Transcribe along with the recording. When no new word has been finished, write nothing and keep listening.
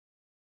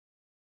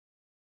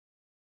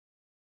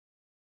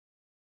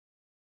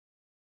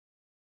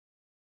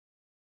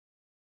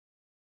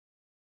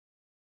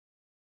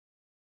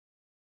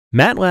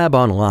MATLAB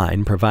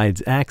Online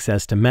provides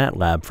access to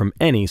MATLAB from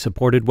any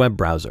supported web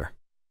browser.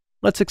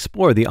 Let's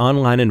explore the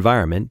online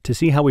environment to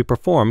see how we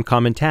perform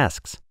common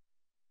tasks.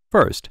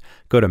 First,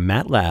 go to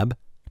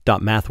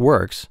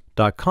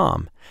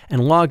matlab.mathworks.com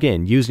and log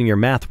in using your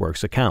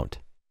MathWorks account.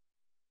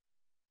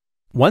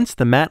 Once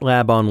the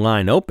MATLAB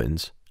Online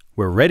opens,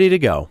 we're ready to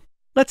go.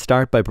 Let's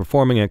start by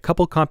performing a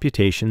couple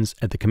computations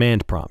at the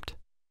command prompt.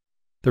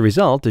 The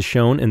result is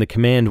shown in the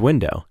command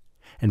window,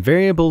 and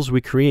variables we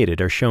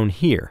created are shown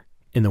here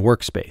in the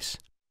workspace.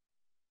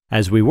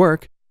 As we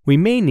work, we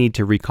may need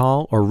to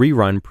recall or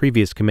rerun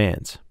previous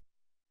commands.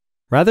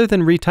 Rather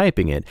than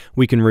retyping it,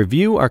 we can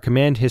review our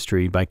command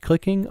history by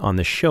clicking on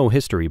the Show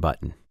History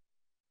button.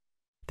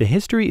 The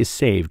history is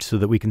saved so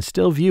that we can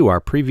still view our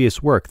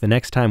previous work the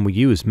next time we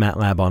use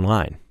MATLAB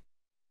Online.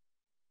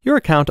 Your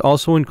account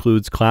also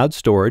includes cloud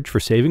storage for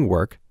saving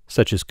work,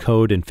 such as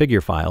code and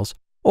figure files,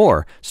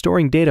 or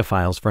storing data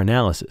files for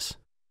analysis.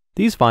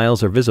 These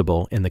files are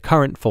visible in the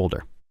current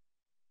folder.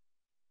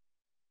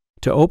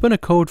 To open a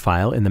code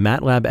file in the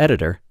MATLAB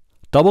editor,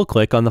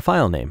 double-click on the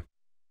file name.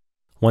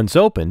 Once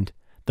opened,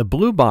 the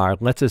blue bar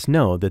lets us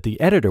know that the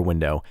editor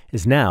window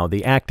is now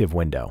the active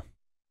window.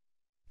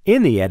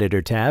 In the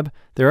Editor tab,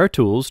 there are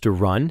tools to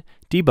run,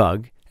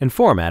 debug, and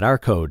format our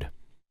code.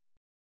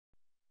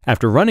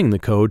 After running the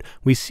code,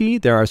 we see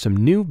there are some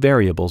new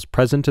variables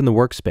present in the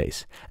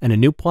workspace, and a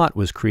new plot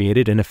was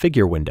created in a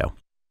figure window.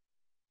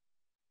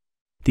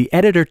 The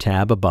Editor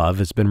tab above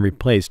has been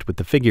replaced with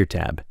the Figure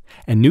tab,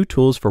 and new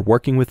tools for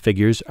working with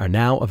figures are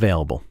now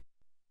available.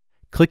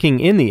 Clicking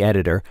in the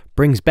editor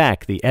brings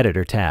back the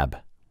Editor tab.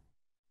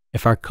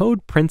 If our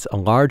code prints a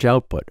large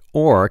output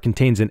or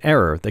contains an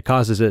error that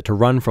causes it to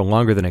run for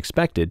longer than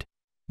expected,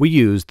 we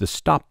use the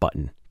Stop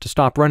button to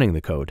stop running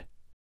the code.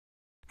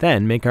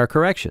 Then make our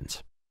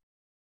corrections.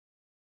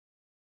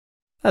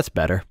 That's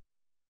better.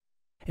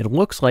 It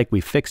looks like we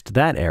fixed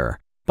that error.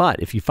 But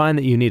if you find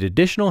that you need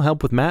additional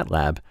help with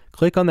MATLAB,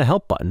 click on the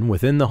Help button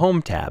within the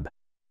Home tab.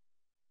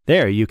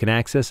 There you can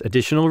access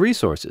additional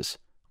resources,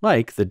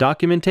 like the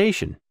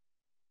documentation